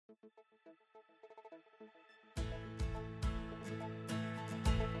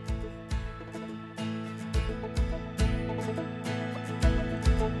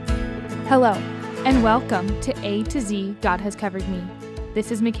Hello, and welcome to A to Z, God Has Covered Me.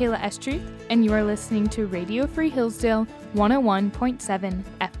 This is Michaela Estruth, and you are listening to Radio Free Hillsdale 101.7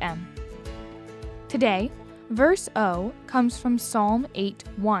 FM. Today, verse O comes from Psalm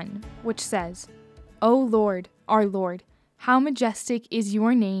 8:1, which says, O Lord, our Lord, how majestic is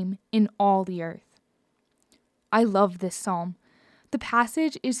your name in all the earth. I love this psalm. The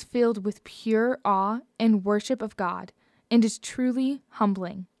passage is filled with pure awe and worship of God, and is truly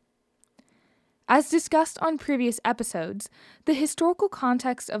humbling. As discussed on previous episodes, the historical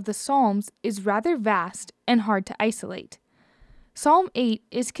context of the Psalms is rather vast and hard to isolate. Psalm 8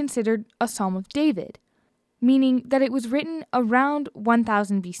 is considered a Psalm of David, meaning that it was written around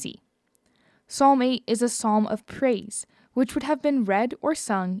 1000 BC. Psalm 8 is a psalm of praise, which would have been read or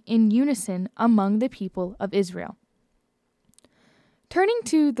sung in unison among the people of Israel. Turning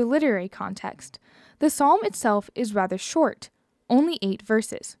to the literary context, the psalm itself is rather short, only 8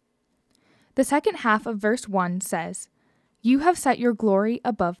 verses. The second half of verse 1 says, You have set your glory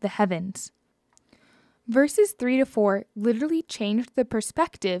above the heavens. Verses 3 to 4 literally changed the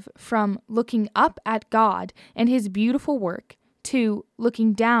perspective from looking up at God and his beautiful work to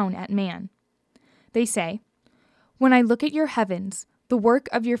looking down at man. They say, When I look at your heavens, the work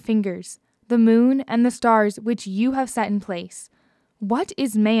of your fingers, the moon and the stars which you have set in place, what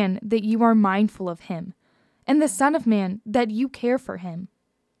is man that you are mindful of him, and the Son of Man that you care for him?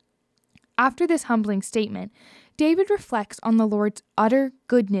 After this humbling statement, David reflects on the Lord's utter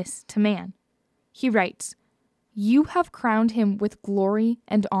goodness to man. He writes, You have crowned him with glory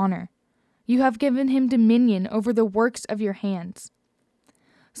and honor. You have given him dominion over the works of your hands.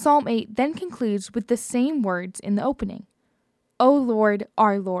 Psalm 8 then concludes with the same words in the opening. O Lord,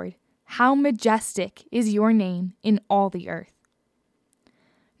 our Lord, how majestic is your name in all the earth.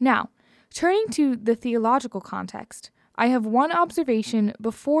 Now, turning to the theological context, I have one observation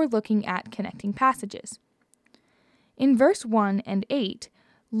before looking at connecting passages. In verse 1 and 8,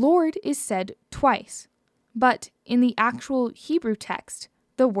 Lord is said twice, but in the actual Hebrew text,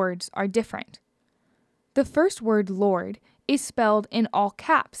 the words are different. The first word Lord is spelled in all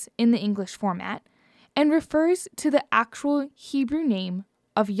caps in the English format and refers to the actual Hebrew name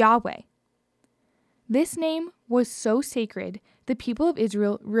of Yahweh. This name was so sacred, the people of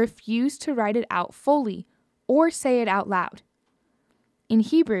Israel refused to write it out fully or say it out loud. In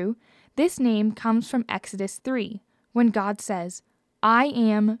Hebrew, this name comes from Exodus 3, when God says, I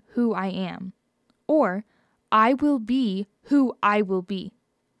am who I am, or I will be who I will be.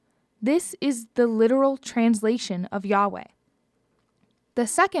 This is the literal translation of Yahweh. The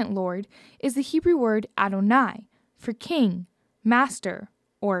second Lord is the Hebrew word Adonai for king, master,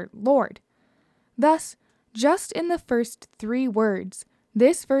 or Lord. Thus, just in the first 3 words,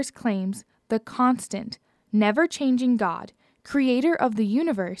 this verse claims the constant, never-changing God, creator of the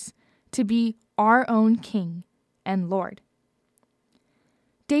universe, to be our own King and Lord.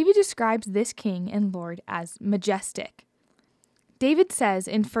 David describes this King and Lord as majestic. David says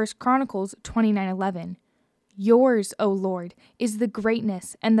in 1 Chronicles 29:11, Yours, O Lord, is the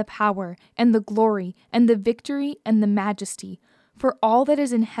greatness and the power and the glory and the victory and the majesty, for all that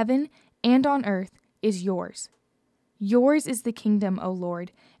is in heaven and on earth is yours. Yours is the kingdom, O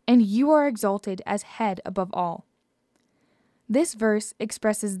Lord, and you are exalted as head above all. This verse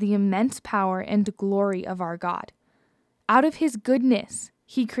expresses the immense power and glory of our God. Out of his goodness,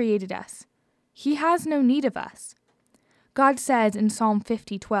 he created us. He has no need of us. God says in Psalm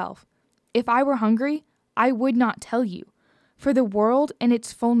 50:12, If I were hungry, I would not tell you, for the world and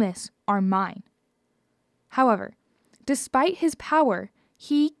its fullness are mine. However, despite his power,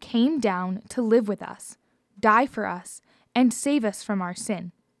 he came down to live with us, die for us, and save us from our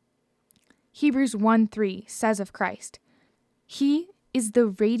sin. Hebrews 1:3 says of Christ, He is the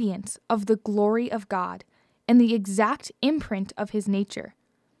radiance of the glory of God and the exact imprint of his nature,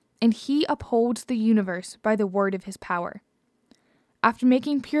 and he upholds the universe by the word of his power. After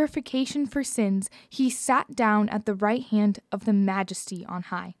making purification for sins, he sat down at the right hand of the majesty on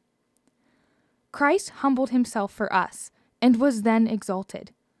high. Christ humbled himself for us and was then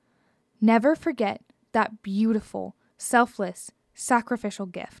exalted. Never forget that beautiful, selfless, sacrificial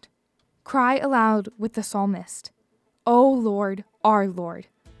gift. Cry aloud with the psalmist, O Lord, our Lord,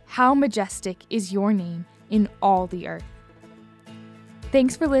 how majestic is your name in all the earth.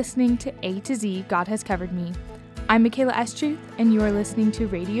 Thanks for listening to A to Z, God Has Covered Me. I'm Michaela Estruth, and you are listening to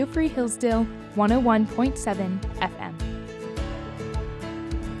Radio Free Hillsdale 101.7 FM.